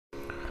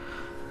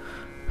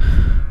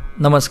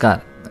नमस्कार,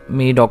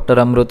 मी डॉक्टर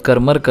अमृत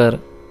करमरकर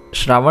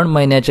श्रावण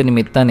महिन्याच्या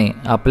निमित्ताने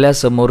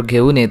आपल्यासमोर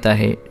घेऊन येत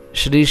आहे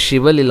श्री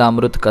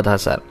शिवलीलामृत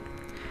कथासार.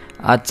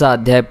 आजचा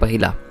अध्याय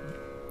पहिला.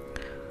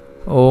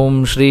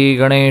 ओम श्री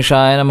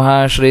गणेशाय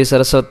नमः, श्री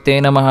सरस्वत्ये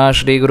नमः,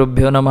 श्री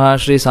गुरुभ्यो नमः,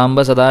 श्री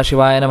सांब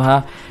सदाशिवाय नमः.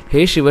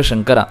 हे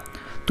शिवशंकरा,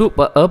 तू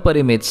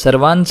अपरिमित,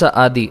 सर्वांचा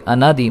आदी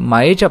अनादी,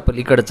 मायेच्या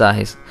पलीकडचा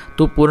आहेस.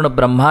 तू पूर्ण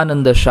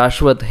ब्रह्मानंद,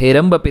 शाश्वत,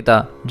 हेरंब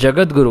पिता,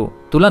 जगद्गुरु,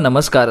 तुला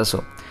नमस्कार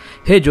असो.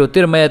 हे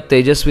ज्योतिर्मय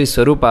तेजस्वी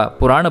स्वरूपा,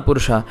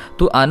 पुराणपुरुषा,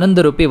 तू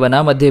आनंदरूपी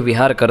वनामध्ये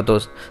विहार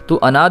करतोस. तू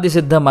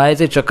अनादिसिद्ध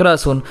मायेचे चक्र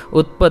असून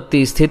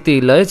उत्पत्ती,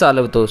 स्थिती, लय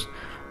चालवतोस.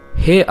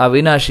 हे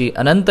अविनाशी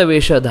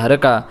अनंतवेश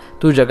धारका,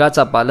 तू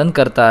जगाचा पालन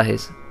करता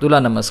आहेस. तुला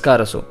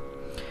नमस्कार असो.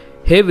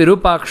 हे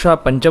विरूपाक्षा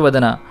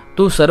पंचवदना,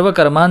 तू सर्व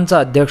कर्मांचा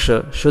अध्यक्ष,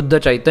 शुद्ध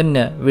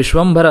चैतन्य,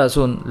 विश्वंभर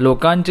असून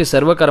लोकांची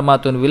सर्व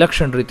कर्मातून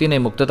विलक्षण रीतीने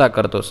मुक्तता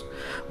करतोस.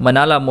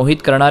 मनाला मोहित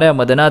करणाऱ्या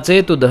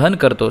मदनाचे तू दहन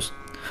करतोस.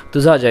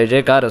 तुझा जय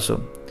जयकार असो.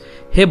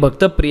 हे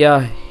भक्तप्रिया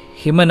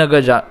हिमनग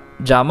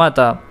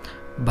जामाता,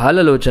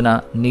 भाललोचना,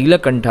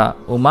 नीलकंठा,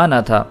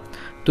 उमानाथा,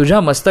 तुझ्या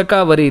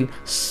मस्तकावरील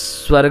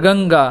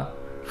स्वर्गंगा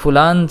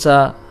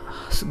फुलांचा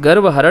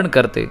गर्वहरण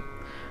करते.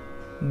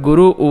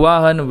 गुरु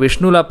उवाहन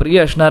विष्णूला प्रिय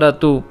असणारा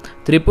तू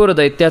त्रिपुर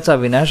दैत्याचा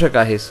विनाशक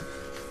आहेस.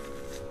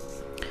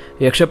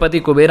 यक्षपती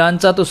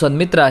कुबेरांचा तू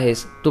सन्मित्र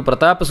आहेस. तू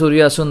प्रताप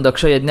सूर्य असून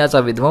दक्ष यज्ञाचा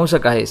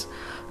विध्वंसक आहेस.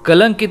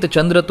 कलंकित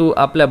चंद्र तू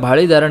आपल्या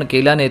भाळी धारण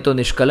केल्याने तो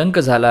निष्कलंक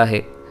झाला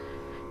आहे.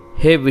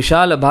 हे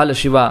विशाल भाल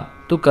शिवा,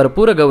 तू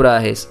कर्पूर गौर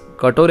आहेस.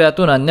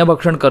 कटोऱ्यातून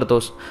अन्नभक्षण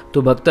करतोस.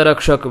 तू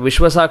भक्तरक्षक,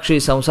 विश्वसाक्षी,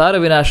 संसार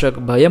विनाशक,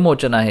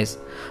 भयमोचन आहेस.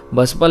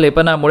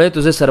 भस्मलेपनामुळे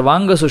तुझे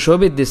सर्वांग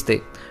सुशोभित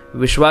दिसते.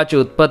 विश्वाची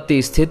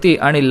उत्पत्ती, स्थिती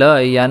आणि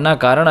लय यांना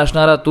कारण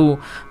असणारा तू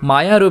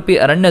मायारूपी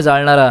अरण्य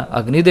जाळणारा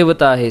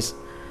अग्निदेवता आहेस.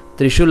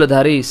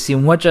 त्रिशूलधारी,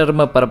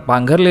 सिंहचर्म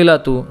पांघरलेला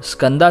तू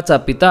स्कंदाचा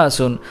पिता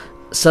असून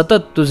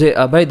सतत तुझे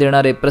अभय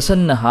देणारे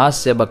प्रसन्न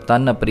हास्य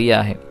भक्तांना प्रिय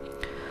आहे.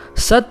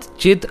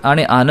 सत, चित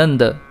आणि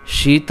आनंद,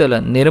 शीतल,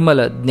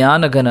 निर्मल,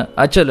 ज्ञानघन,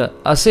 अचल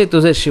असे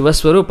तुझे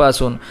शिवस्वरूप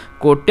असून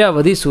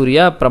कोट्यावधी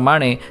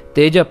सूर्याप्रमाणे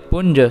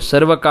तेजपुंज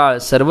सर्व काळ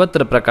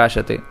सर्वत्र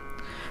प्रकाशते.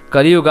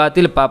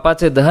 कलियुगातील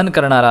पापाचे दहन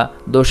करणारा,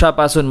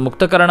 दोषापासून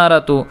मुक्त करणारा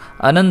तू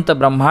अनंत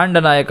ब्रह्मांड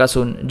नायक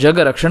असून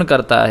जगरक्षण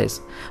करता आहेस.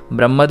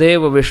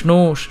 ब्रह्मदेव,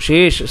 विष्णू,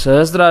 शेष,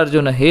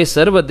 सहस्रार्जुन हे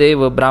सर्व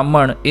देव,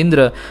 ब्राह्मण,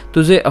 इंद्र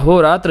तुझे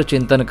अहोरात्र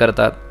चिंतन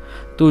करतात.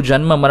 तू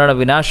जन्म मरण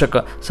विनाशक,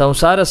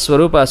 संसार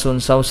स्वरूप असून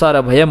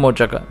संसार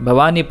भयमोचक,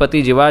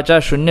 भवानीपती, जीवाच्या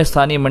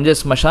शून्यस्थानी म्हणजे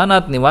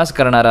स्मशानात निवास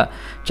करणारा,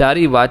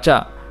 चारी वाचा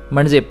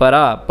म्हणजे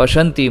परा,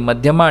 पशंती,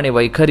 मध्यमा आणि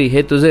वैखरी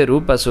हे तुझे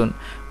रूप असून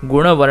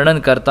गुणवर्णन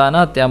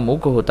करताना त्या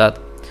मूक होतात.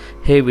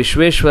 हे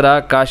विश्वेश्वरा,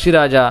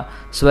 काशीराजा,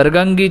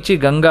 स्वर्गंगीची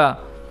गंगा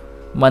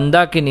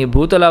मंदाकिनी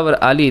भूतलावर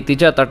आली,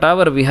 तिच्या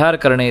तटावर विहार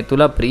करणे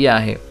तुला प्रिय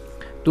आहे.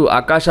 तू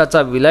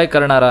आकाशाचा विलय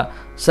करणारा,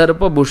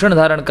 सर्पभूषण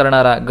धारण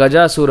करणारा,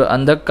 गजासूर,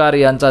 अंधकार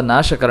यांचा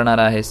नाश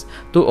करणारा आहेस.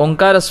 तू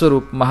ओंकार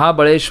स्वरूप,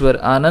 महाबळेश्वर,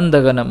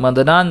 आनंदघन,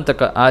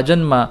 मदनांतक,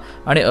 आजन्मा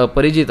आणि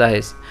अपरिजित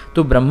आहेस.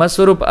 तू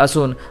ब्रह्मस्वरूप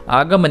असून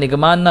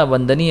आगमनिगमांना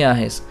वंदनीय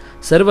आहेस.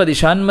 सर्व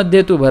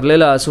दिशांमध्ये तू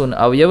भरलेला असून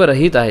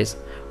अवयवरहित आहेस.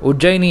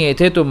 उज्जैनी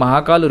येथे तू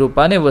महाकाल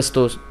रूपाने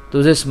वसतोस.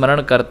 तुझे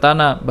स्मरण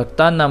करताना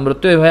भक्तांना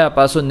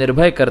मृत्यूभयापासून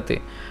निर्भय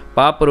करते.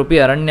 पापरूपी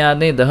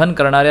अरण्याने दहन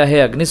करणाऱ्या हे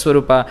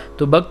अग्निस्वरूपा,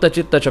 तू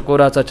भक्तचित्त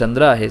चकोराचा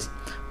चंद्र आहेस.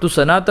 तू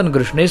सनातन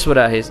कृष्णेश्वर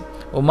आहेस.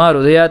 उमा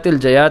हृदयातील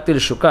जयातील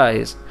शुका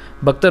आहेस.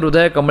 भक्त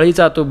हृदय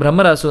कमळीचा तू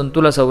भ्रमर असून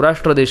तुला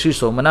सौराष्ट्र देशी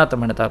सोमनाथ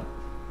म्हणतात.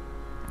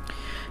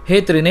 हे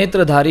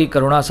त्रिनेत्रधारी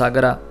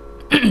करुणासागरा,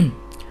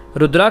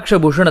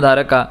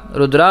 रुद्राक्षभूषणधारका,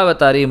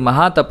 रुद्रावतारी,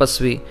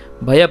 महातपस्वी,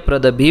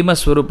 भयप्रद,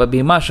 भीमस्वरूप,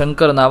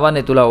 भीमाशंकर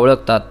नावाने तुला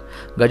ओळखतात.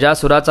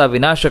 गजासुराचा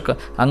विनाशक,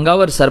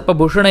 अंगावर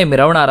सर्पभूषणे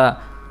मिरवणारा,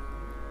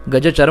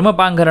 गजचर्म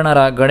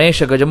पांघरणारा,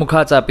 गणेश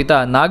गजमुखाचा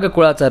पिता,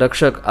 नागकुळाचा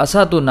रक्षक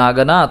असा तू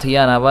नागनाथ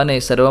या नावाने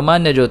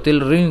सर्वमान्य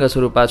ज्योतिर्लिंग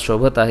स्वरूपात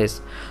शोभत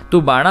आहेस. तू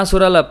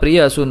बाणासुराला प्रिय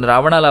असून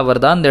रावणाला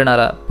वरदान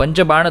देणारा,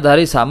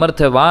 पंचबाणधारी,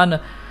 सामर्थ्यवान,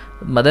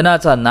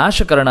 मदनाचा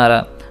नाश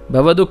करणारा,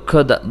 भवदुःख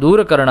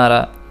दूर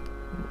करणारा,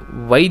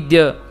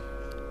 वैद्य,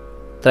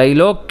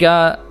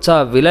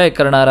 त्रैलोक्याचा विलय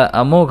करणारा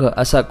अमोघ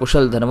असा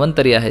कुशल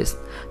धन्वंतरी आहेस.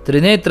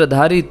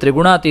 त्रिनेत्रधारी,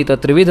 त्रिगुणातीत,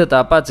 त्रिविध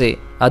तापाचे,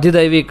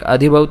 अधिदैविक,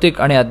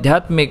 अधिभौतिक आणि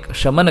आध्यात्मिक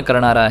शमन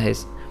करणारा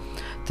आहेस.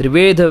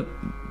 त्रिवेद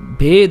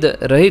भेद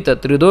रहित,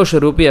 त्रिदोष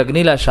रूपी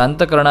अग्नीला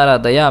शांत करणारा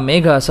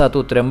दयामेघ असा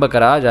तू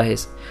त्र्यंबकराज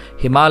आहेस.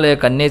 हिमालय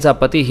कन्येचा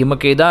पती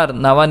हिमकेदार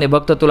नावाने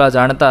भक्त तुला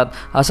जाणतात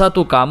असा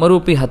तू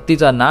कामरूपी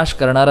हत्तीचा नाश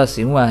करणारा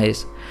सिंह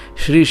आहेस.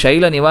 श्री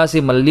शैल निवासी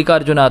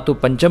मल्लिकार्जुना, तू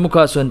पंचमुख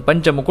असून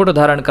पंचमुकुट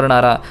धारण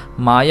करणारा,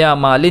 माया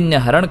मालिन्य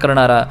हरण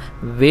करणारा,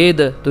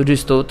 वेद तुझी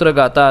स्तोत्र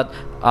गातात,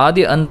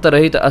 आदि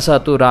अंतरहित असा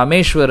तू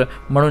रामेश्वर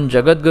म्हणून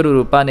जगद्गुरु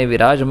रूपाने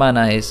विराजमान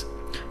आहेस.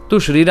 तू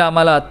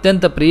श्रीरामाला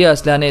अत्यंत प्रिय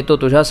असल्याने तो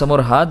तुझ्यासमोर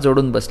हात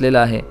जोडून बसलेला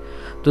आहे.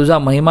 तुझा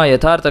महिमा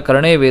यथार्थ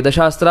करणे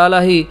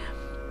वेदशास्त्रालाही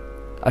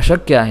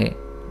अशक्य आहे.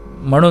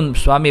 म्हणून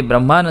स्वामी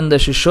ब्रह्मानंद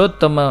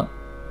शिष्योत्तम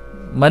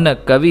मन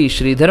कवी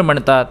श्रीधर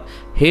म्हणतात,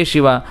 हे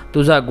शिवा,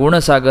 तुझा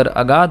गुणसागर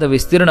अगाध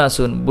विस्तीर्ण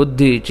असून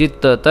बुद्धी,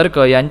 चित्त, तर्क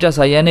यांच्या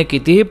साह्याने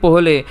कितीही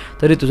पोहले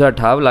तरी तुझा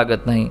ठाव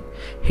लागत नाही.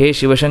 हे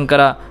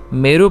शिवशंकरा,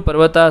 मेरू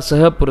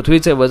पर्वतासह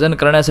पृथ्वीचे वजन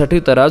करण्यासाठी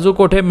तराजू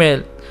कोठे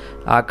मिळेल?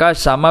 आकाश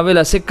सामावेल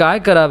असे काय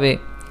करावे?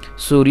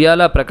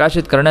 सूर्याला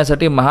प्रकाशित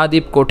करण्यासाठी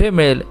महादीप कोठे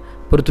मिळेल?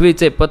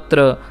 पृथ्वीचे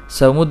पत्र,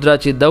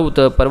 समुद्राची दौत,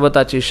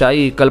 पर्वताची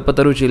शाई,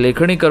 कल्पतरूची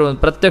लेखणी करून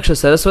प्रत्यक्ष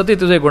सरस्वती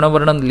तुझे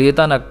गुणवर्णन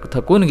लिहिताना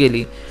थकून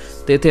गेली.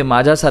 तेथे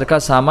माझ्यासारखा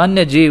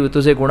सामान्य जीव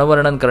तुझे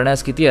गुणवर्णन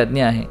करण्यास किती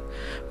अज्ञ आहे.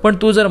 पण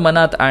तू जर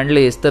मनात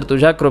आणलेस तर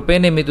तुझ्या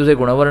कृपेने मी तुझे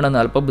गुणवर्णन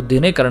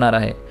अल्पबुद्धीने करणार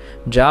आहे.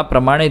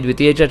 ज्याप्रमाणे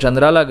द्वितीयेच्या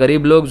चंद्राला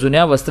गरीब लोक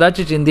जुन्या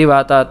वस्त्राची चिंधी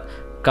वाहतात,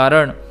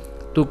 कारण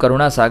तू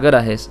करुणासागर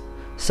आहेस.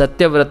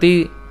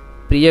 सत्यव्रती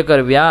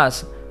प्रियकर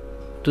व्यास,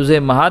 तुझे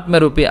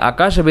महात्म्यरूपी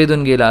आकाश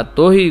भेदून गेला,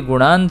 तोही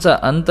गुणांचा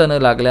अंत न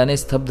लागल्याने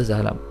स्तब्ध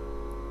झाला.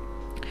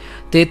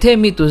 तेथे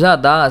मी तुझा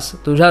दास,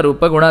 तुझ्या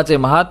रूपगुणाचे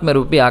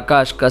महात्म्यरूपी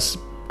आकाश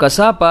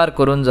कसा पार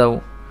करून जाऊ?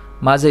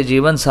 माझे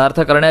जीवन सार्थ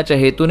करण्याच्या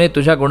हेतूने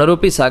तुझ्या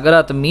गुणरूपी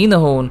सागरात मीन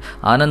होऊन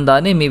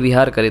आनंदाने मी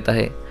विहार करीत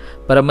आहे.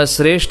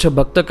 परमश्रेष्ठ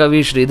भक्त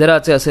कवी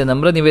श्रीधराचे असे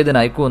नम्र निवेदन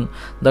ऐकून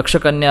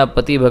दक्षकन्या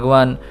पती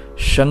भगवान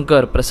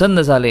शंकर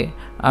प्रसन्न झाले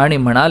आणि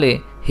म्हणाले,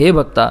 हे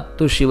भक्ता,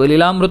 तू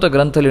शिवलीलामृत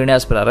ग्रंथ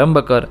लिहिण्यास प्रारंभ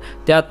कर.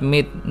 त्यात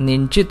मी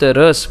निश्चित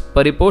रस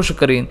परिपोष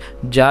करीन.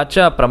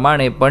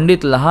 ज्याच्याप्रमाणे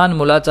पंडित लहान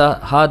मुलाचा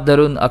हात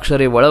धरून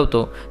अक्षरे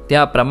वळवतो,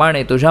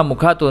 त्याप्रमाणे तुझ्या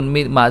मुखातून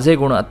मी माझे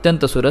गुण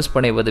अत्यंत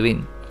सुरसपणे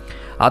वदवीन.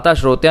 आता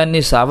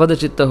श्रोत्यांनी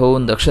सावधचित्त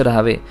होऊन दक्ष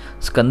राहावे.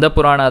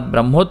 स्कंदपुराणात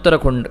ब्रह्मोत्तर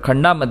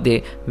खंडामध्ये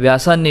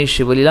व्यासांनी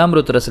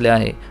शिवलीलामृत रचले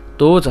आहे.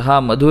 तोच हा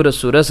मधुर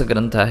सुरस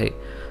ग्रंथ आहे.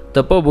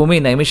 तपोभूमी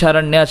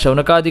नैमिषारण्यात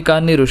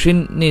शौनकादिकांनी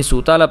ऋषींनी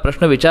सूताला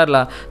प्रश्न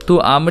विचारला, तू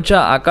आमच्या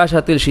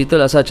आकाशातील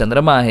शीतल असा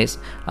चंद्रमा आहेस.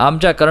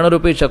 आमच्या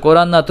कर्णरूपी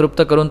चकोरांना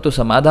तृप्त करून तू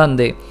समाधान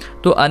दे.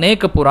 तू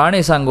अनेक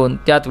पुराणे सांगून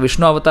त्यात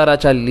विष्णू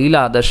अवताराच्या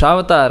लीला,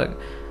 दशावतार,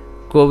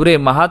 कोवरे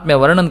महात्म्य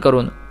वर्णन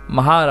करून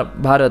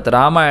महाभारत,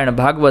 रामायण,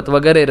 भागवत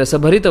वगैरे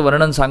रसभरित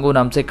वर्णन सांगून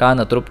आमचे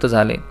कान तृप्त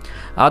झाले.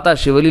 आता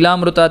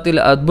शिवलीलामृतातील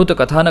अद्भुत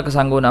कथानक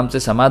सांगून आमचे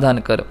समाधान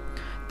कर.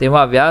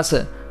 तेव्हा व्यास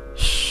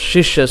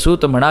शिष्य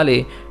सूत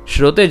म्हणाले,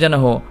 श्रोतेजन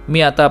हो,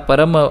 मी आता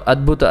परम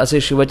अद्भुत असे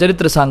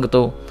शिवचरित्र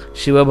सांगतो.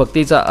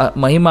 शिवभक्तीचा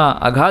महिमा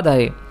अगाध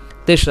आहे.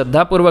 ते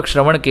श्रद्धापूर्वक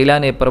श्रवण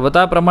केल्याने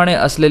पर्वताप्रमाणे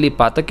असलेली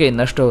पातके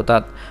नष्ट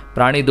होतात.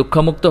 प्राणी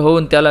दुःखमुक्त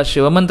होऊन त्याला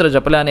शिवमंत्र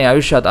जपल्याने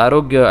आयुष्यात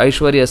आरोग्य,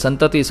 ऐश्वर्य,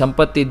 संतती,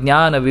 संपत्ती,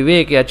 ज्ञान,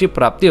 विवेक याची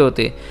प्राप्ती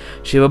होते.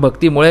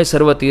 शिवभक्तीमुळे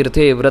सर्व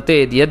तीर्थे,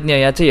 व्रते, यज्ञ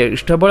याचे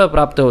इष्टबळ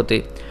प्राप्त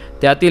होते.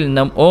 त्यातील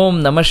ओम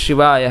नमः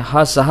शिवाय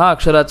हा 6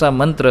 अक्षराचा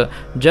मंत्र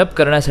जप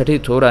करण्यासाठी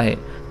थोर आहे.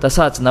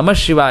 तसाच नमः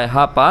शिवाय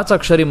हा 5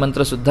 अक्षरी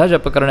मंत्रसुद्धा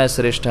जप करण्यास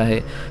श्रेष्ठ आहे.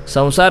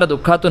 संसार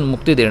दुःखातून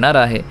मुक्ती देणारा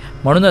आहे.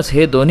 म्हणूनच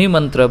हे दोन्ही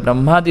मंत्र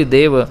ब्रह्मादी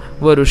देव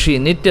व ऋषी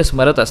नित्य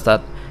स्मरत असतात.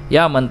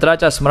 या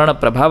मंत्राच्या स्मरण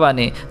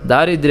प्रभावाने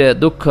दारिद्र्य,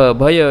 दुःख,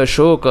 भय,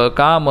 शोक,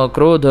 काम,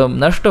 क्रोध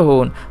नष्ट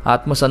होऊन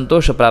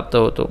आत्मसंतोष प्राप्त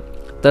होतो.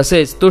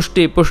 तसेच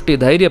तुष्टी, पुष्टी,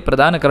 धैर्य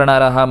प्रदान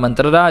करणारा हा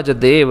मंत्रराज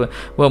देव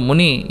व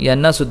मुनी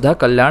यांना सुद्धा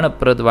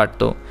कल्याणप्रद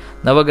वाटतो.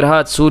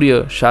 नवग्रहात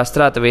सूर्य,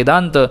 शास्त्रात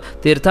वेदांत,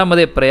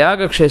 तीर्थामध्ये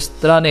प्रयाग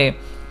क्षेत्राने,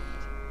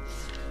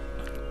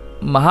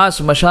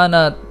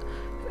 महाश्मशानात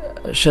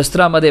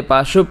शस्त्रामध्ये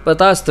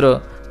पाशुपतास्त्र,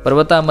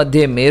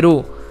 पर्वतामध्ये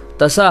मेरू,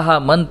 तसा हा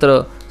मंत्र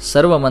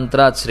सर्व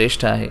मंत्रात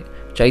श्रेष्ठ आहे.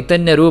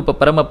 चैतन्य रूप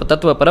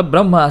परमतत्व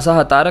परब्रह्म असा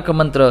हा तारक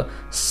मंत्र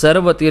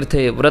सर्व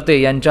तीर्थे,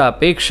 व्रते यांच्या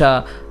अपेक्षा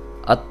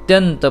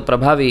अत्यंत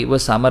प्रभावी व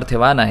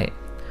सामर्थ्यवान आहे.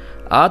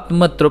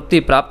 आत्मतृप्ती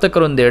प्राप्त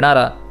करून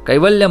देणारा,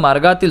 कैवल्य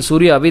मार्गातील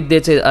सूर्य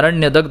अविद्येचे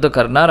अरण्य दग्ध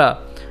करणारा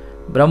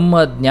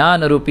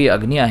ब्रह्मज्ञानरूपी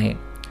अग्नी आहे,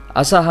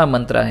 असा हा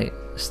मंत्र आहे.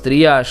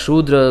 स्त्रिया,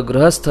 शूद्र,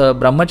 गृहस्थ,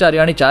 ब्रह्मचारी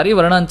आणि 4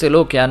 वर्णांचे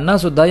लोक यांना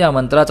सुद्धा या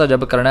मंत्राचा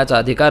जप करण्याचा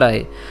अधिकार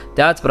आहे.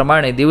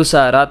 त्याचप्रमाणे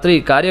दिवसा रात्री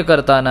कार्य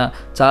करताना,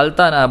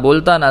 चालताना,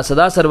 बोलताना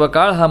सदा सर्व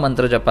काळ हा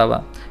मंत्र जपावा.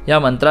 या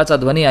मंत्राचा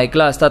ध्वनी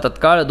ऐकला असता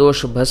तत्काळ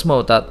दोष भस्म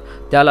होतात.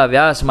 त्याला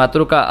व्यास,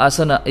 मातृका,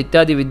 आसन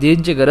इत्यादी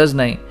विधींची गरज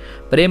नाही.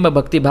 प्रेम,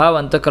 भक्तिभाव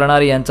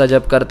अंतःकरणारी यांचा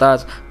जप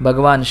करताच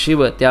भगवान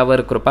शिव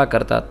त्यावर कृपा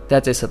करतात,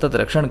 त्याचे सतत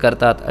रक्षण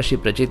करतात अशी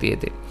प्रचिती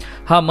येते.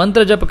 हा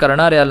मंत्र जप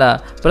करणाऱ्याला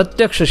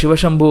प्रत्यक्ष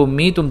शिवशंभू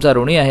मी तुमचा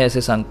ऋणी आहे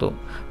असे सांगतो.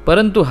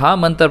 परंतु हा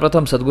मंत्र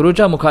प्रथम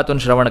सद्गुरूच्या मुखातून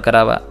श्रवण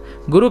करावा.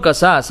 गुरु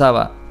कसा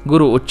असावा?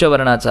 गुरु उच्च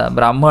वर्णाचा,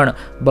 ब्राह्मण,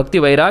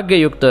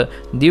 भक्तिवैराग्ययुक्त,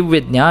 दिव्य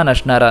ज्ञान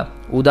असणारा,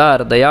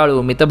 उदार,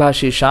 दयाळू,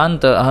 मितभाषी,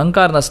 शांत,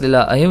 अहंकार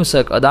नसलेला,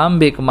 अहिंसक,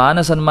 अदांभिक,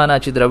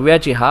 मानसन्मानाची,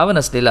 द्रव्याची हाव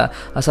नसलेला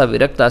असा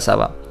विरक्त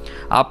असावा.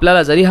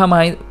 आपल्याला जरी हा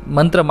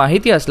मंत्र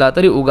माहिती असला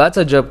तरी उगाच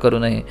जप करू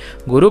नये.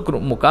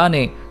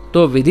 गुरुमुखाने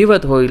तो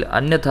विधिवत होईल,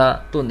 अन्यथा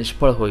तो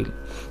निष्फळ होईल.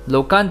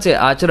 लोकांचे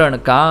आचरण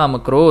काम,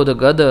 क्रोध,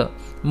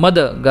 मद,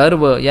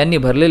 गर्व यांनी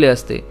भरलेले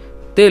असते.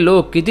 ते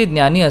लोक किती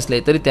ज्ञानी असले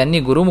तरी त्यांनी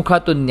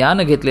गुरुमुखातून ज्ञान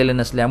घेतलेले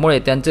नसल्यामुळे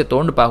त्यांचे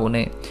तोंड पाहू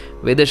नये.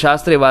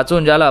 वेदशास्त्रे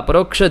वाचून ज्याला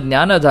अपरोक्ष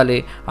ज्ञान झाले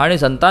आणि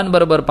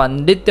संतांबरोबर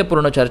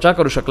पांडित्यपूर्ण चर्चा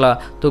करू शकला,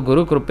 तो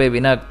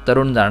गुरुकृपेविना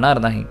तरुण जाणार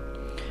नाही.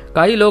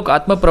 काही लोक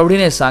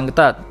आत्मप्रौढीने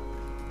सांगतात,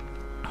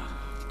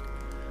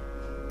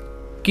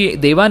 की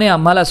देवाने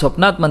आम्हाला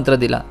स्वप्नात मंत्र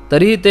दिला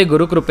तरीही ते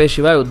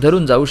गुरुकृपेशिवाय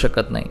उद्धरून जाऊ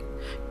शकत नाही,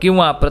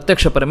 किंवा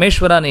प्रत्यक्ष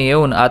परमेश्वराने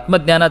येऊन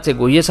आत्मज्ञानाचे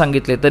गुह्य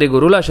सांगितले तरी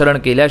गुरुला शरण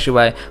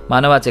केल्याशिवाय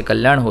मानवाचे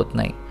कल्याण होत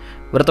नाही.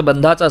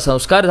 व्रतबंधाचा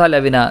संस्कार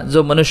झाल्याविना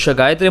जो मनुष्य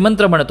गायत्री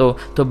मंत्र म्हणतो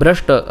तो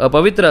भ्रष्ट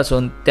अपवित्र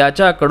असून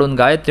त्याच्याकडून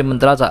गायत्री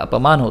मंत्राचा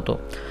अपमान होतो.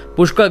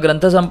 पुष्कळ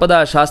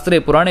ग्रंथसंपदा, शास्त्रे,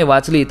 पुराणे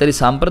वाचली तरी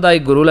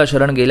सांप्रदायिक गुरुला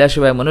शरण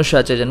गेल्याशिवाय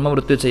मनुष्याचे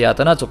जन्ममृत्यूचे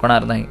यातना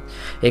चुकणार नाही.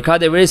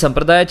 एखाद्या वेळी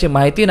संप्रदायाची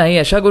माहिती नाही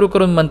अशा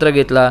गुरुकडून मंत्र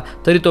घेतला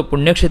तरी तो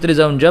पुण्यक्षेत्री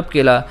जाऊन जप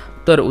केला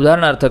तर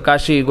उदाहरणार्थ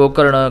काशी,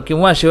 गोकर्ण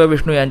किंवा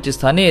शिवविष्णू यांची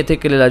स्थाने येथे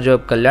केलेला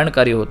जप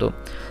कल्याणकारी होतो,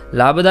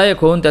 लाभदायक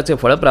होऊन त्याचे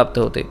फळ प्राप्त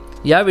होते.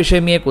 याविषयी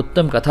मी एक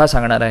उत्तम कथा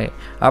सांगणार आहे.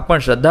 आपण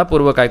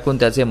श्रद्धापूर्वक ऐकून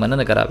त्याचे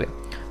मनन करावे.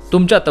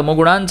 तुमच्या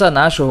तमोगुणांचा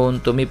नाश होऊन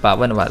तुम्ही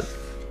पावन व्हाल.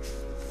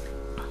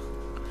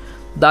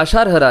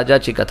 दाशार्ह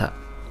राजाची कथा.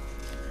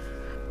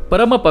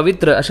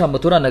 परमपवित्र अशा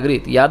मथुरा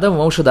नगरीत यादव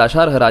वंश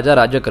दाशार्ह राजा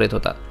राज्य करीत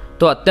होता.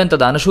 तो अत्यंत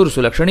दानशूर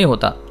सुलक्षणी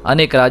होता.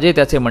 अनेक राजे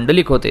त्याचे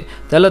मंडलिक होते.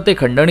 त्याला ते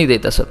खंडणी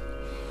देत असत.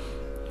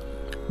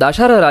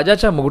 दाशार्ह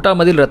राजाच्या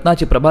मुकुटामधील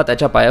रत्नाची प्रभा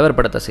त्याच्या पायावर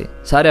पडत असे.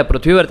 साऱ्या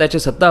पृथ्वीवर त्याची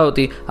सत्ता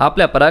होती.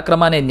 आपल्या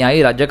पराक्रमाने,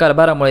 न्यायी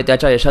राज्यकारभारामुळे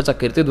त्याच्या यशाचा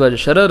कीर्तिध्वज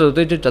शरद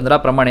ऋतूच्या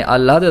चंद्राप्रमाणे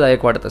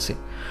आल्हाददायक वाटत असे.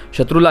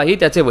 शत्रूलाही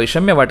त्याचे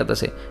वैषम्य वाटत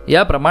असे.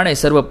 याप्रमाणे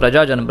सर्व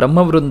प्रजाजन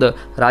ब्रह्मवृंद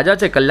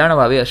राजाचे कल्याण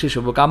व्हावे अशी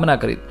शुभकामना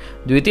करीत.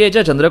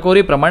 द्वितीयेच्या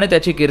चंद्रकोरीप्रमाणे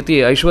त्याची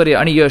कीर्ती, ऐश्वर्य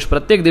आणि यश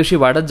प्रत्येक दिवशी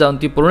वाढत जाऊन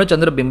ती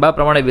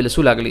पूर्णचंद्रबिंबाप्रमाणे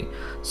विलसू लागली.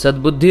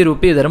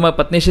 सद्बुद्धीरूपी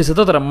धर्मपत्नीशी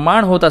सतत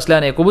रम्माण होत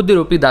असल्याने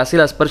कुबुद्धीरूपी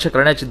दासीला स्पर्श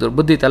करण्याची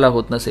दुर्बुद्धी त्याला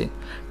होत नसे.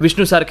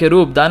 विष्णूसारखे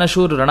रूप,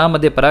 दानशूर,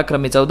 रणामध्ये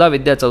पराक्रमी, 14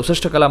 विद्या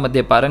 64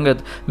 कलामध्ये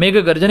पारंगत,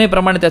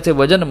 मेघगर्जनेप्रमाणे त्याचे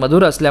वजन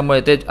मधुर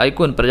असल्यामुळे ते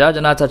ऐकून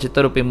प्रजाजनाचा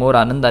चित्तरूपी मोर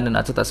आनंदाने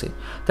नाचत असे.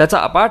 त्याचा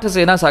अपाठ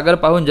सेना सागर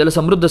पाहून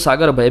जलसमृद्ध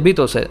सागर भयभीत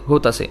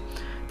होत असे.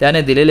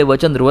 त्याने दिलेले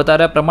वचन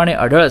ध्रुवताऱ्याप्रमाणे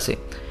अढळ असे.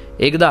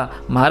 एकदा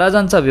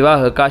महाराजांचा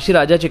विवाह काशी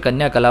राजाची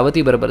कन्या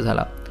कलावती बरोबर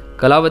झाला.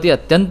 कलावती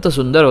अत्यंत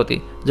सुंदर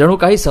होती, जणू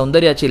काही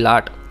सौंदर्याची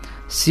लाट.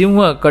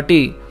 सिंह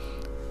कटी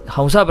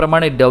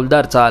हंसाप्रमाणे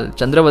डौलदार चाल,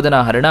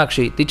 चंद्रवदना,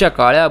 हरणाक्षी, तिच्या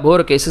काळ्या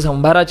भोर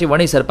केससंभाराची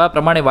वणी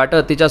सर्पाप्रमाणे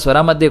वाटत तिच्या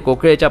स्वरामध्ये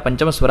कोकिळेच्या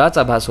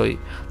पंचमस्वराचा भास होई.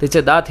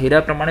 तिचे दात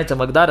हिऱ्याप्रमाणे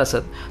चमकदार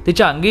असत.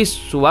 तिच्या अंगी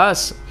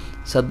सुवास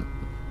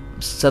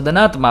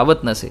सदनात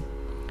मावत नसे.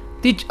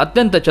 ती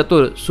अत्यंत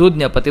चतुर,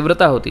 सुज्ञ,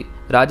 पतिव्रता होती.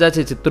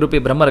 राजाचे चित्तरूपी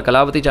भ्रमर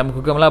कलावतीच्या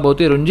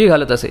मुखकमलाभोवती रुंजी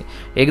घालत असे.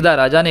 एकदा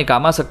राजाने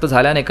कामासक्त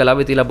झाल्याने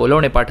कलावतीला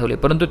बोलवणे पाठवले,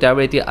 परंतु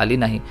त्यावेळी ती आली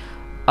नाही.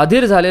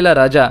 अधीर झालेला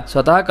राजा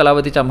स्वतः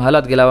कलावतीच्या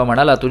महालात गेला व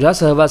म्हणाला, तुझ्या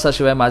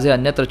सहवासाशिवाय माझे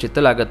अन्यत्र चित्त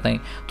लागत नाही.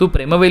 तू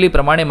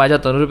प्रेमवेलीप्रमाणे माझ्या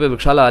तनुरूपी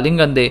वृक्षाला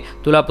आलिंगन दे,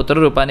 तुला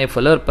पुत्ररूपाने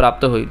फल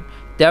प्राप्त होईल.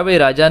 त्यावेळी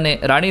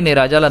राणीने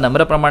राजाला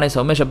नम्रप्रमाणे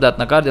सौम्य शब्दात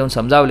नकार देऊन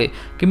समजावले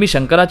की मी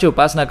शंकराची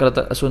उपासना करत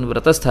असून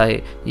व्रतस्थ आहे.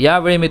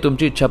 यावेळी मी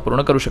तुमची इच्छा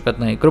पूर्ण करू शकत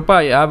नाही.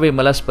 कृपा यावेळी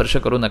मला स्पर्श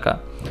करू नका.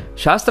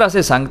 शास्त्र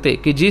असे सांगते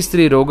की जी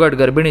स्त्री रोगट,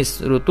 गर्भिणी,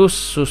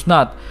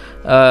 ऋतुसुस्नात,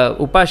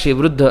 उपाशी,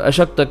 वृद्ध,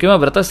 अशक्त किंवा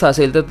व्रतस्थ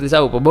असेल तर तिचा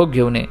उपभोग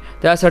घेऊ नये.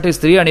 त्यासाठी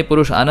स्त्री आणि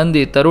पुरुष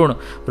आनंदी, तरुण,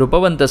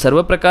 रूपवंत,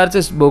 सर्व प्रकारचे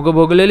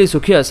भोगलेली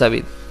सुखी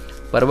असावीत.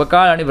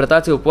 पर्वकाळ आणि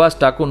व्रताचे उपवास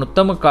टाकून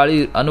उत्तम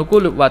काळी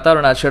अनुकूल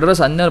वातावरणात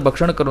षड्रस अन्न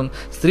भक्षण करून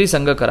स्त्री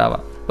संग करावा.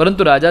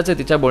 परंतु राजाचे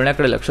तिच्या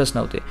बोलण्याकडे लक्षच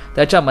नव्हते.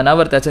 त्याच्या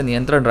मनावर त्याचे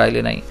नियंत्रण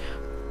राहिले नाही.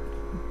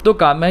 तो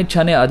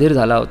कामेच्छाने अधीर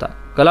झाला होता.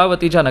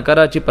 कलावतीच्या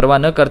नकाराची पर्वा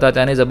न करता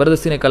त्याने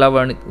जबरदस्तीने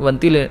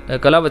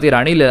कलावती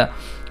राणीला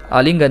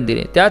आलिंगन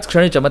दिले. त्याच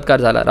क्षणी चमत्कार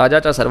झाला.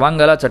 राजाच्या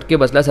सर्वांगाला चटके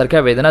बसल्यासारख्या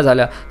वेदना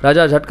झाल्या.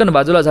 राजा झटकन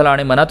बाजूला झाला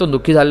आणि मनातून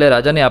दुःखी झालेल्या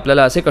राजाने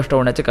आपल्याला असे कष्ट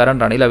होण्याचे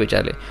कारण राणीला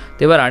विचारले.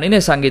 तेव्हा राणीने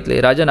सांगितले,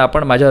 राजन,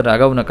 आपण माझ्यावर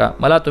रागावू नका.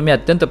 मला तुम्ही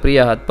अत्यंत प्रिय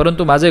आहात,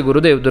 परंतु माझे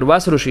गुरुदेव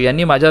दुर्वास ऋषी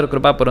यांनी माझ्यावर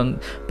कृपा करून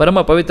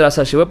परमपवित्र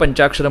असा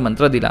शिवपंचाक्षर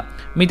मंत्र दिला.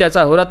 मी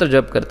त्याचा अहोरात्र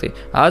जप करते.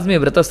 आज मी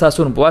व्रतस्थ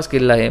असून उपवास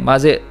केलेला आहे.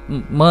 माझे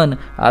मन,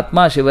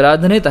 आत्मा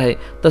शिवराधनेत आहे.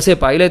 तसे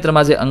पाहिले तर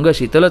माझे अंग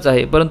शीतलच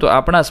आहे, परंतु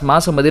आपणास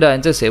मांस, मदिरा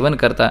यांचे सेवन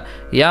करता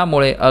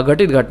यामुळे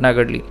अघटित घटना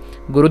घडली.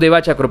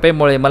 गुरुदेवाच्या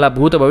कृपेमुळे मला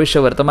भूत, भविष्य,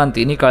 वर्तमान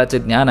तिन्ही काळाचे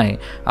ज्ञान आहे.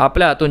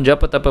 आपल्या हातून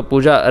जप, तप,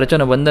 पूजा,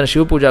 अर्चन, वंदन,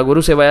 शिवपूजा,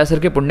 गुरुसेवा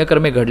यासारखी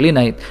पुण्यकर्मे घडली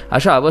नाहीत.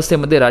 अशा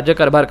अवस्थेमध्ये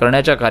राज्यकारभार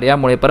करण्याच्या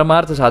कार्यामुळे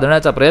परमार्थ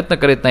साधण्याचा प्रयत्न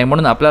करीत नाही,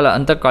 म्हणून आपल्याला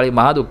अंतकाळी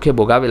महादुःखे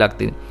भोगावे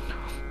लागतील.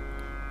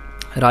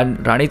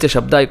 राणीचे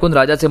शब्द ऐकून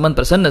राजाचे मन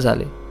प्रसन्न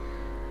झाले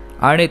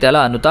आणि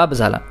त्याला अनुताप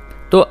झाला.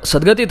 तो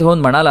सद्गतीत होऊन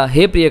म्हणाला,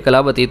 हे प्रिय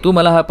कलावती, तू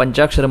मला हा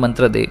पंचाक्षर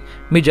मंत्र दे.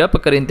 मी जप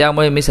करीन,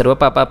 त्यामुळे मी सर्व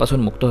पापापासून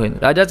मुक्त होईन.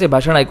 राजाचे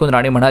भाषण ऐकून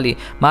राणी म्हणाली,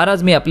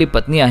 महाराज, मी आपली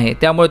पत्नी आहे,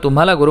 त्यामुळे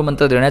तुम्हाला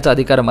गुरुमंत्र देण्याचा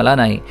अधिकार मला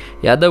नाही.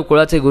 यादव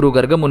कुळाचे गुरु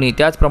गर्गमुनी,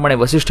 त्याचप्रमाणे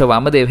वसिष्ठ,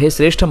 वामदेव हे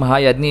श्रेष्ठ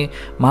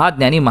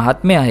महाज्ञानी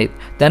महात्मे आहेत.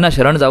 त्यांना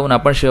शरण जाऊन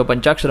आपण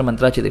शिवपंचाक्षर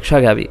मंत्राची दीक्षा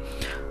घ्यावी.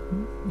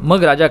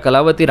 मग राजा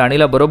कलावती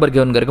राणीला बरोबर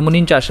घेऊन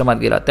गर्गमुनींच्या आश्रमात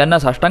गेला. त्यांना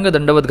साष्टांग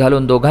दंडवत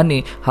घालून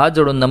दोघांनी हात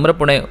जोडून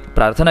नम्रपणे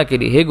प्रार्थना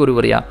केली, हे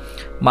गुरुवर्या,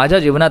 माझ्या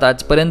जीवनात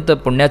आजपर्यंत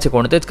पुण्याचे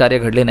कोणतेच कार्य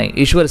घडले नाही,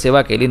 ईश्वर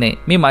सेवा केली नाही.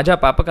 मी माझ्या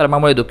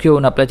पापकर्मामुळे दुःखी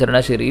होऊन आपल्या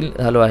चरणाशी रील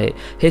झालो आहे.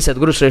 हे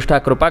सद्गुरू श्रेष्ठा,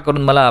 कृपा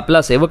करून मला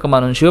आपला सेवक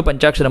मानून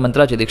शिवपंचाक्षर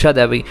मंत्राची दीक्षा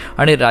द्यावी.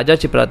 आणि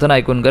राजाची प्रार्थना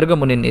ऐकून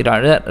गर्गमुनींनी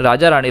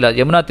राजा राणीला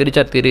यमुना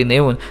तीरीच्या तीरी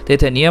नेऊन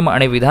तेथे नियम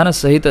आणि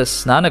विधानसहित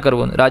स्नान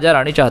करवून राजा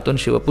राणीच्या हातून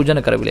शिवपूजन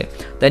करविले.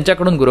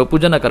 त्यांच्याकडून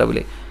गुरुपूजन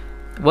करविले.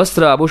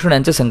 वस्त्र आभूषण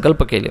यांचे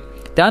संकल्प केले.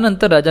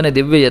 त्यानंतर राजाने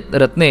दिव्य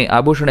रत्ने,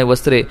 आभूषणे,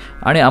 वस्त्रे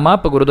आणि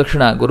अमाप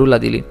गुरुदक्षिणा गुरुला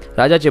दिली.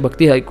 राजाची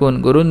भक्ती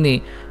ऐकून गुरूंनी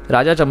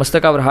राजाच्या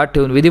मस्तकावर हात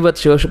ठेवून विधिवत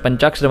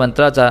शिवपंचाक्षर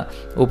मंत्राचा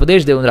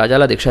उपदेश देऊन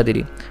राजाला दीक्षा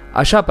दिली.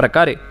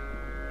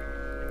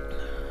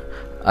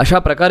 अशा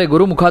प्रकारे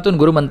गुरुमुखातून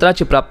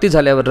गुरुमंत्राची प्राप्ती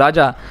झाल्यावर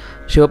राजा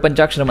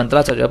शिवपंचाक्षर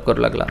मंत्राचा जप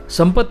करू लागला.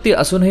 संपत्ती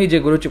असूनही जे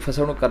गुरुची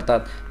फसवणूक करतात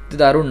ते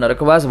दारुण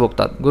नरकवास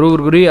भोगतात.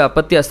 गुरुही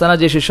आपत्ती असताना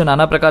जे शिष्य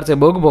नाना प्रकारचे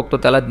भोग भोगतो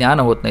त्याला ज्ञान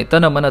होत नाही.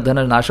 तन मन धन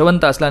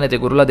नाशवंत असल्याने ते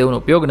गुरुला देऊन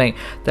उपयोग नाही.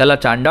 त्याला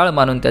चांडाळ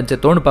मानून त्यांचे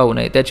तोंड पाहू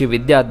नये. त्याची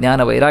विद्या,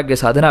 ज्ञान, वैराग्य,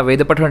 साधना,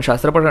 वेदपठण,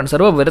 शास्त्रपठण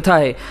सर्व व्यर्थ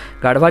आहे.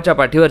 गाढवाच्या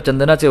पाठीवर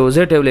चंदनाचे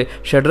ओझे ठेवले,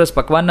 षड्रस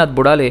पक्वान्नात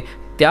बुडाले,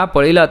 त्या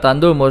पळीला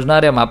तांदूळ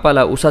मोजणाऱ्या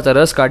मापाला, उसाचा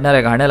रस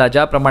काढणाऱ्या घाण्याला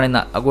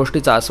ज्याप्रमाणे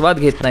गोष्टीचा आस्वाद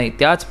घेत नाही,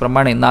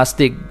 त्याचप्रमाणे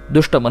नास्तिक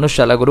दुष्ट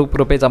मनुष्याला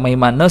गुरुकृपेचा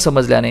महिमा न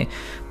समजल्याने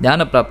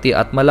ज्ञानप्राप्ती,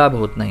 आत्मलाभ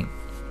होत नाही.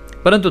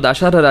 परंतु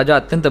दाशार्ह राजा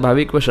अत्यंत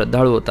भाविक व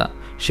श्रद्धाळू होता.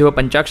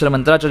 शिवपंचाक्षर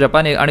मंत्राच्या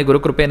जपाने आणि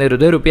गुरुकृपेने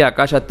हृदयरूपी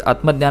आकाशात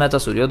आत्मज्ञानाचा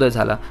सूर्योदय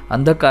झाला.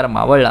 अंधकार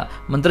मावळला.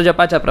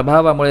 मंत्रजपाच्या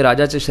प्रभावामुळे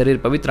राजाचे शरीर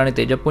पवित्र आणि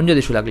तेजपुंज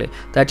दिसू लागले.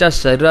 त्याच्या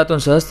शरीरातून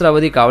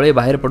सहस्रावधी कावळे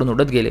बाहेर पडून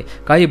उडत गेले.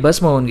 काही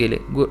भस्म होऊन गेले.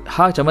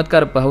 हा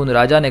चमत्कार पाहून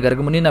राजाने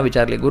गर्गमुनींना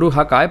विचारले, गुरु,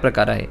 हा काय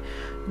प्रकार आहे?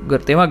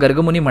 तेव्हा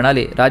गर्गमुनी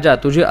म्हणाले, राजा,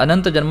 तुझी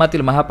अनंत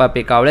जन्मातील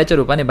महापापे कावळ्याच्या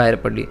रूपाने बाहेर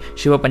पडली.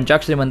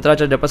 शिवपंचाक्षरी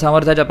मंत्राच्या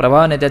जपसामर्थ्याच्या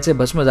प्रभावाने त्याचे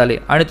भस्म झाले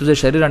आणि तुझे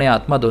शरीर आणि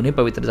आत्मा दोन्ही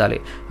पवित्र झाले.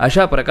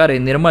 अशा प्रकारे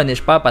निर्मळ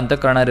निष्पाप अंत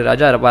करणारे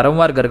राजा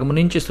वारंवार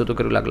गर्गमुनींची स्तुती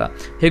करू लागला.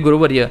 हे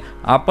गुरुवर्य,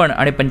 आपण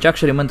आणि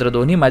पंचाक्षरी मंत्र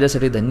दोन्ही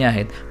माझ्यासाठी धन्य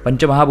आहेत.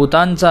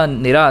 पंचमहाभूतांचा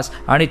निरास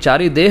आणि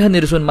चारी देह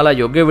निरसून मला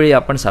योग्य वेळी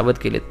आपण सावध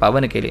केलेत,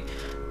 पावन केले.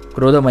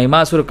 क्रोध,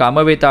 महिमासुर,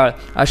 कामवेताळ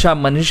अशा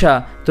मनीषा,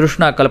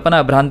 तृष्णा,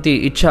 कल्पना, भ्रांती,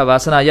 इच्छा,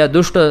 वासना या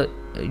दुष्ट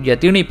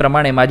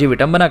यतिणीप्रमाणे माझी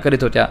विटंबना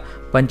करीत होत्या.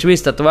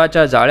 25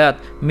 तत्वाच्या जाळ्यात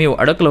मी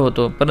अडकलो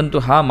होतो, परंतु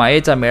हा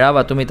मायेचा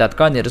मेळावा तुम्ही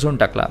तात्काळ निरसून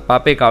टाकला.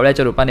 पापे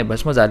कावळ्याच्या रूपाने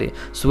भस्म झाले.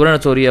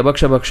 सुवर्णचोरी,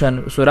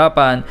 अभक्षभक्षण,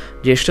 सुरापान,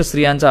 ज्येष्ठ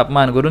स्त्रियांचा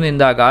अपमान,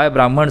 गुरुनिंदा, गाय,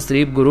 ब्राह्मण,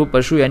 स्त्री, गुरु,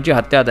 पशु यांची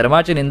हत्या,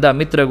 धर्माची निंदा,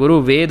 मित्र, गुरु,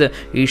 वेद,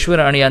 ईश्वर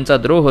आणि यांचा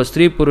द्रोह,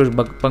 स्त्री पुरुष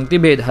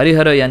पंक्तिभेद,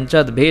 हरिहर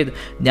यांच्यात भेद,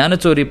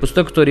 ज्ञानचोरी,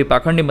 पुस्तकचोरी,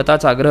 पाखंडी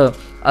मताचा आग्रह,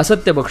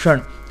 असत्य भक्षण,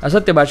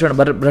 असत्य भाषण,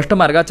 भ्रष्ट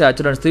मार्गाचे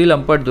आचरण, स्त्री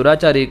लंपट,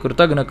 दुराचारी,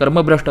 कृतघ्न,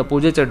 कर्मभ्रष्ट,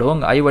 पूजेचे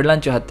ढोंग,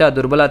 आईवडिलांची हत्या,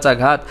 दुर्बलाचा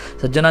घात,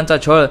 सज्जनांचा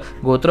छळ,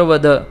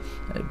 गोत्रवध,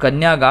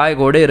 कन्या, गाय,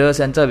 घोडे,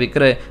 रस यांचा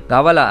विक्रय,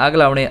 गावाला आग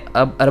लावणे,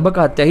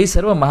 अर्भकहत्या ही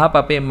सर्व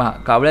महापापे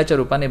कावळ्याच्या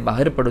रूपाने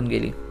बाहेर पडून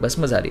गेली,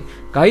 भस्म झाली.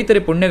 काहीतरी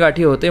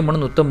पुण्यगाठी होते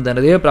म्हणून उत्तम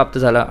धनदेह प्राप्त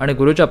झाला आणि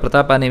गुरुच्या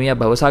प्रतापाने मी या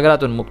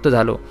भवसागरातून मुक्त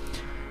झालो.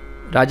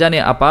 राजाने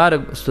अपार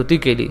स्तुती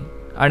केली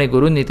आणि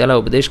गुरूंनी त्याला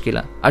उपदेश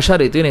केला. अशा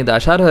रीतीने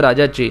दाशार्ह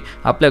राजाची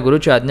आपल्या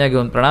गुरुची आज्ञा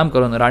घेऊन प्रणाम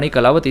करून राणी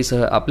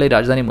कलावतीसह आपली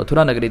राजधानी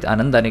मथुरा नगरीत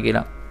आनंदाने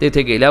गेला.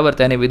 तेथे गेल्यावर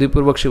त्याने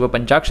विधीपूर्वक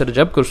शिवपंचाक्षर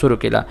जप सुरू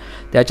केला.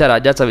 त्याच्या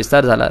राज्याचा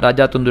विस्तार झाला.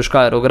 राज्यातून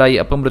दुष्काळ, रोगराई,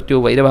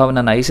 अपमृत्यू,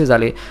 वैरभावना नाहीसे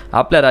झाले.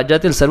 आपल्या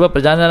राज्यातील सर्व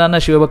प्रजाजनांना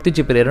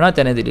शिवभक्तीची प्रेरणा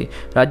त्याने दिली.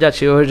 राज्यात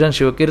शिवभजन,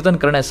 शिवकीर्तन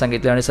करण्यास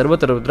सांगितले आणि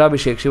सर्वत्र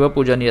रुद्राभिषेक,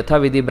 शिवपूजन,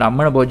 यथाविधी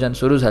ब्राह्मण भोजन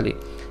सुरू झाले.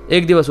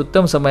 एक दिवस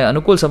उत्तम समय,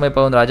 अनुकूल समय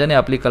पाहून राजाने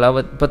आपली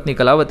पत्नी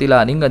कलावतीला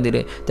आलिंगन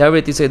दिले.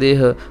 त्यावेळी तिचे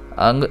देह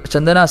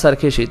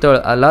चंदनासारखे शीतळ,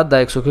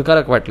 आल्हाददायक,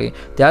 सुखकारक वाटले.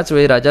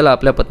 त्याचवेळी राजाला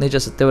आपल्या पत्नीच्या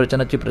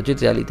सत्यवचनाची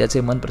प्रचिती आली.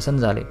 त्याचे मन प्रसन्न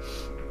झाले.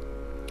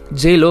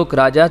 जे लोक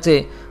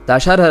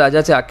दाशार्ह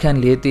राजाचे आख्यान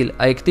लिहितील,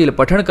 ऐकतील,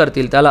 पठण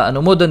करतील, त्याला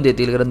अनुमोदन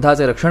देतील,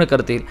 ग्रंथाचे रक्षण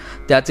करतील,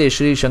 त्याचे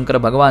श्री शंकर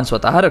भगवान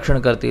स्वतः रक्षण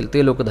करतील,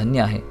 ते लोक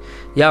धन्य आहे.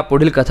 या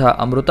पुढील कथा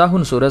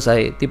अमृताहून सुरस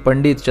आहे. ती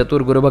पंडित,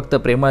 चतुर, गुरुभक्त,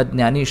 प्रेमळ,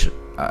 ज्ञानी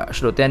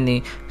श्रोत्यांनी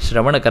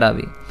श्रवण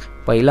करावी.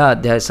 पहिला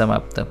अध्याय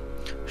समाप्त.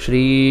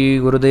 श्री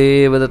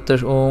गुरुदेव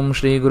दत्त. ओम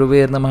श्री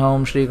गुरुवेर नमः.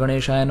 ओम श्री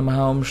गणेशाय नमः.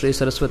 ओम श्री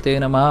सरस्वते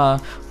नमः.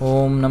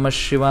 ओम नमः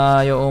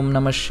शिवाय. ओम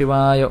नमः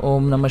शिवाय.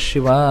 ओम नमः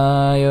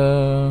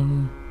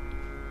शिवाय.